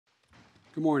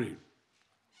Good morning.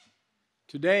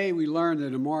 Today we learned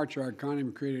that in March our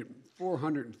economy created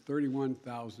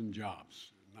 431,000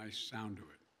 jobs. Nice sound to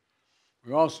it.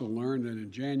 We also learned that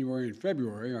in January and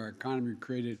February our economy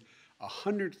created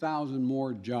 100,000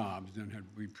 more jobs than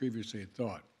we previously had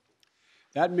thought.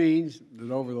 That means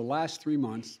that over the last 3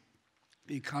 months,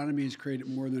 the economy has created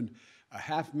more than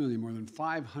 500,000, more than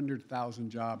 500,000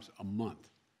 jobs a month.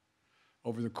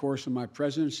 Over the course of my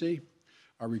presidency,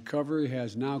 our recovery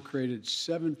has now created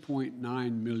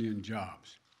 7.9 million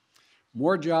jobs.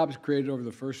 More jobs created over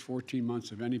the first 14 months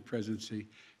of any presidency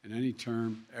in any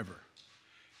term ever.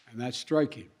 And that's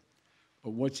striking.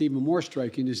 But what's even more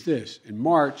striking is this. In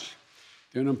March,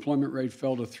 the unemployment rate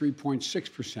fell to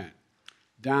 3.6%,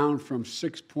 down from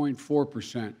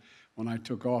 6.4% when I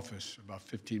took office about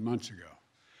 15 months ago.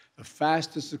 The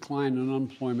fastest decline in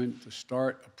unemployment to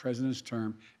start a president's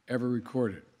term ever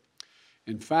recorded.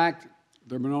 In fact,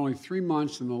 there have been only 3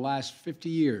 months in the last 50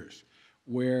 years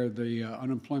where the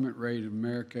unemployment rate in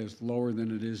America is lower than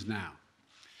it is now.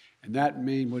 And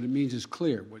what it means is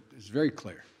clear, it's very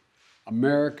clear.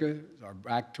 Americans are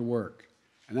back to work.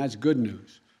 And that's good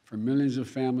news for millions of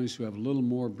families who have a little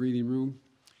more breathing room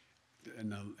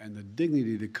and the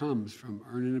dignity that comes from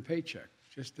earning a paycheck,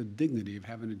 just the dignity of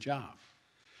having a job.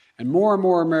 And more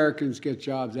Americans get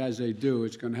jobs as they do.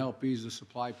 It's going to help ease the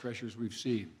supply pressures we've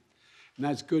seen. And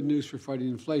that's good news for fighting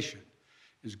inflation.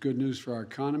 It's good news for our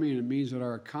economy, and it means that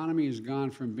our economy has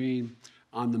gone from being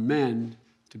on the mend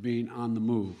to being on the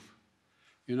move.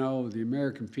 You know, the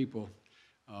American people,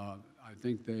 I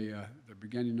think they're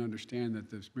beginning to understand that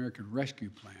this American Rescue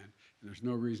Plan, and there's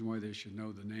no reason why they should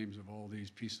know the names of all these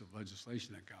pieces of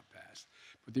legislation that got passed.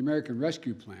 But the American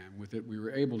Rescue Plan, with it, we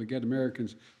were able to get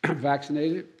Americans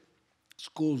vaccinated,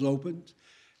 schools opened,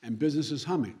 and businesses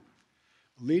humming.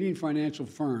 A leading financial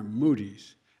firm,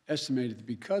 Moody's, estimated that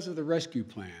because of the rescue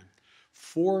plan,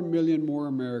 4 million more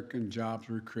American jobs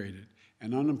were created,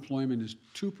 and unemployment is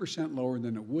 2% lower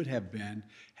than it would have been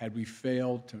had we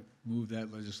failed to move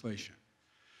that legislation.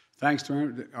 Thanks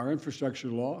to our infrastructure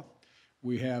law,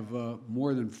 we have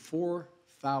more than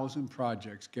 4,000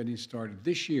 projects getting started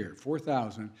this year,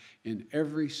 4,000 in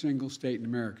every single state in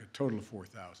America, total of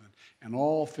 4,000, and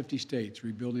all 50 states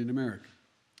rebuilding America.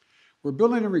 We're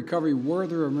building a recovery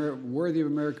worthy of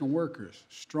American workers,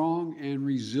 strong and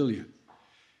resilient.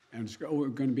 And we're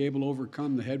going to be able to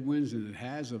overcome the headwinds that it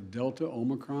has of Delta,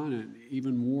 Omicron, and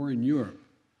even more in Europe.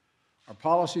 Our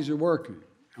policies are working,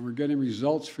 and we're getting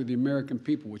results for the American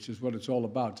people, which is what it's all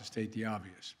about, to state the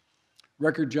obvious.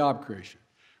 Record job creation,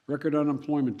 record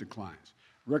unemployment declines,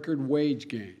 record wage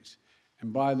gains.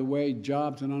 And by the way,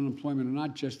 jobs and unemployment are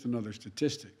not just another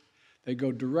statistic. They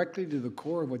go directly to the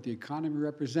core of what the economy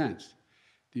represents,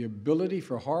 the ability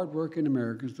for hardworking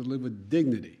Americans to live with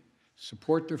dignity,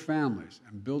 support their families,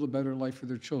 and build a better life for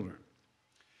their children.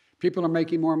 People are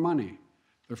making more money.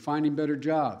 They're finding better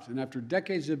jobs. And after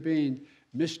decades of being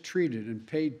mistreated and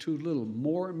paid too little,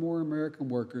 more and more American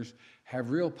workers have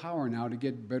real power now to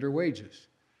get better wages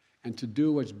and to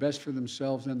do what's best for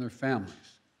themselves and their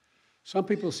families. Some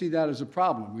people see that as a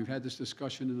problem. We've had this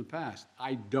discussion in the past.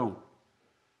 I don't.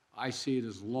 I see it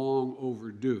as long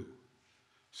overdue.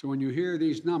 So when you hear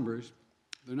these numbers,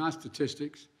 they're not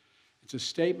statistics. It's a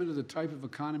statement of the type of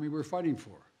economy we're fighting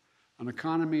for. An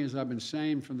economy, as I've been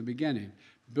saying from the beginning,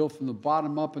 built from the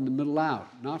bottom up and the middle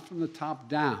out, not from the top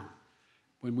down.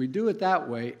 When we do it that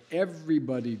way,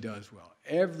 everybody does well.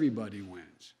 Everybody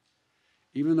wins.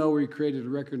 Even though we created a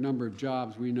record number of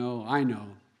jobs, I know,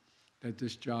 that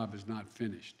this job is not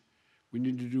finished. We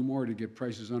need to do more to get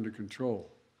prices under control.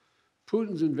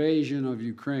 Putin's invasion of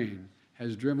Ukraine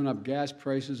has driven up gas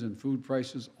prices and food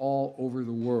prices all over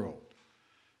the world.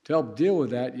 To help deal with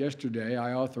that, yesterday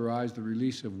I authorized the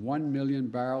release of 1 million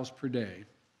barrels per day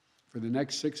for the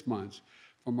next 6 months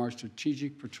from our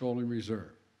Strategic Petroleum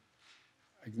Reserve.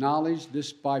 Acknowledge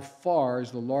this by far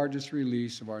is the largest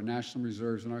release of our national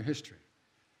reserves in our history.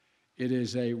 It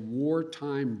is a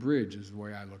wartime bridge, is the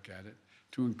way I look at it,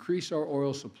 to increase our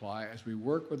oil supply as we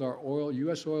work with our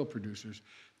U.S. oil producers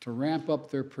to ramp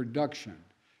up their production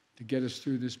to get us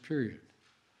through this period.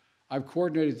 I've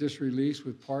coordinated this release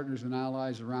with partners and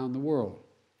allies around the world.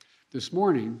 This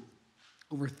morning,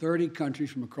 over 30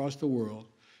 countries from across the world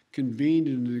convened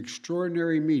in an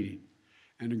extraordinary meeting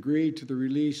and agreed to the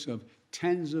release of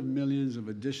tens of millions of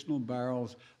additional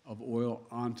barrels of oil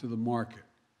onto the market.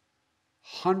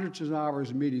 Hundreds of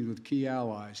hours of meetings with key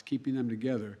allies, keeping them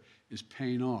together, is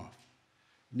paying off.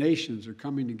 Nations are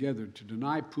coming together to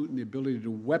deny Putin the ability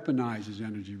to weaponize his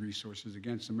energy resources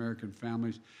against American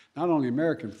families, not only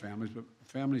American families, but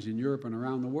families in Europe and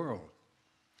around the world.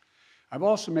 I've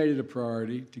also made it a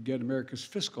priority to get America's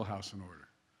fiscal house in order.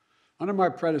 Under my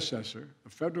predecessor, the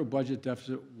federal budget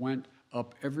deficit went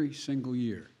up every single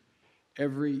year,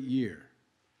 every year.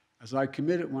 As I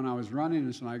committed when I was running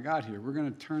this and I got here, we're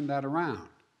going to turn that around.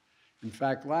 In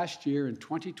fact, last year in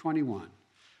 2021,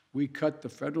 we cut the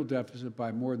federal deficit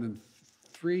by more than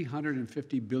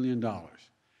 $350 billion.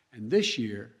 And this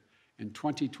year, in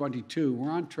 2022, we're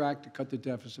on track to cut the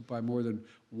deficit by more than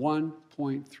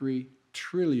 $1.3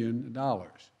 trillion.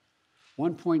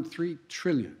 $1.3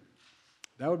 trillion.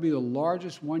 That would be the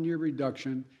largest one-year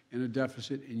reduction in a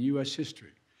deficit in U.S.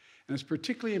 history. And it's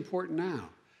particularly important now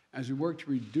as we work to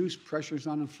reduce pressures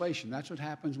on inflation. That's what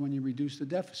happens when you reduce the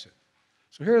deficit.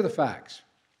 So here are the facts.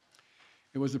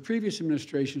 It was the previous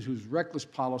administrations whose reckless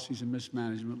policies and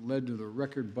mismanagement led to the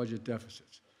record budget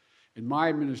deficits. In my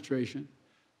administration,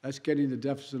 that's getting the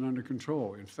deficit under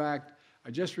control. In fact,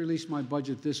 I just released my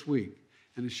budget this week,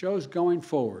 and it shows going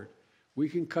forward, we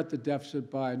can cut the deficit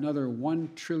by another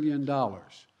 $1 trillion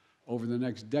over the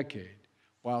next decade,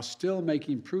 while still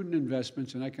making prudent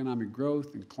investments in economic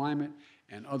growth and climate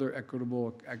and other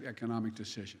equitable economic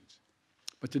decisions.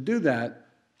 But to do that,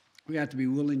 we have to be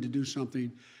willing to do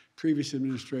something previous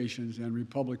administrations and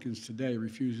Republicans today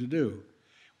refuse to do.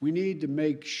 We need to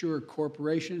make sure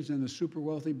corporations and the super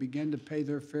wealthy begin to pay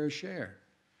their fair share.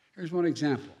 Here's one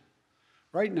example.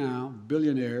 Right now,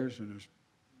 billionaires, and there's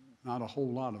not a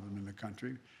whole lot of them in the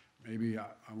country, maybe I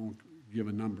won't give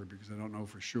a number because I don't know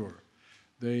for sure,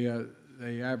 they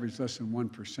average less than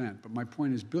 1%. But my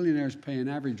point is billionaires pay an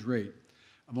average rate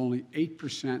of only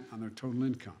 8% on their total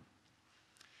income.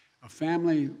 A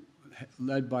family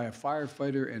led by a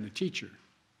firefighter and a teacher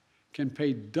can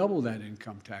pay double that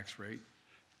income tax rate,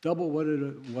 double what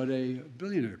a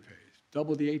billionaire pays,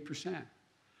 double the 8%.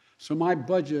 So my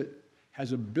budget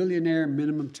has a billionaire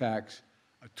minimum tax,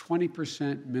 a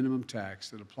 20% minimum tax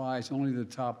that applies only to the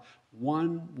top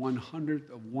 1/100th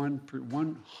of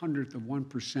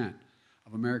 1%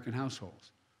 of American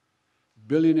households.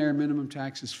 Billionaire minimum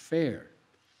tax is fair.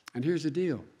 And here's the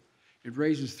deal. It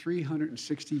raises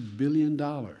 $360 billion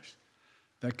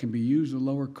that can be used to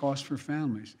lower costs for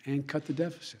families and cut the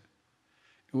deficit.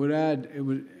 I would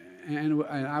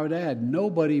add,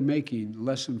 nobody making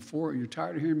less than you're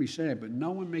tired of hearing me say it, but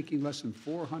no one making less than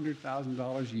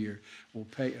 $400,000 a year will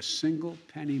pay a single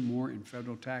penny more in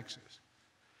federal taxes.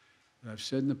 As I've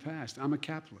said in the past, I'm a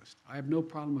capitalist. I have no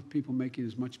problem with people making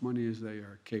as much money as they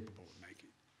are capable of making.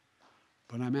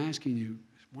 But I'm asking you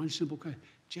one simple question.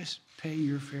 Just pay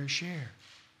your fair share.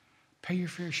 Pay your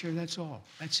fair share, that's all.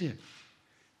 That's it.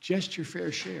 Just your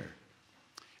fair share.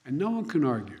 And no one can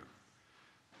argue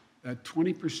that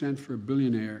 20% for a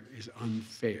billionaire is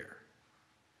unfair.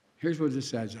 Here's what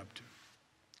this adds up to.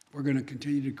 We're going to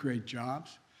continue to create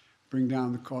jobs, bring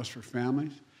down the cost for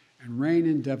families, and rein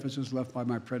in deficits left by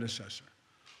my predecessor.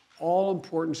 All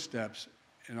important steps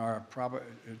in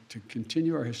to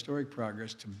continue our historic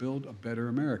progress to build a better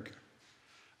America.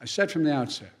 I said from the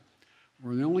outset,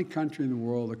 we're the only country in the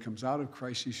world that comes out of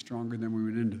crises stronger than we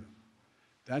went into them.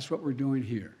 That's what we're doing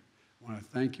here. I want to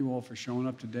thank you all for showing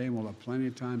up today, and we'll have plenty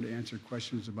of time to answer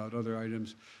questions about other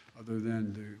items other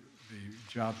than the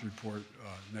jobs report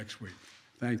next week.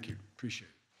 Thank you. Appreciate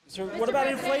it. So what about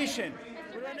inflation?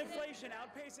 What about inflation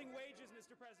outpacing wages,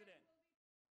 Mr. President?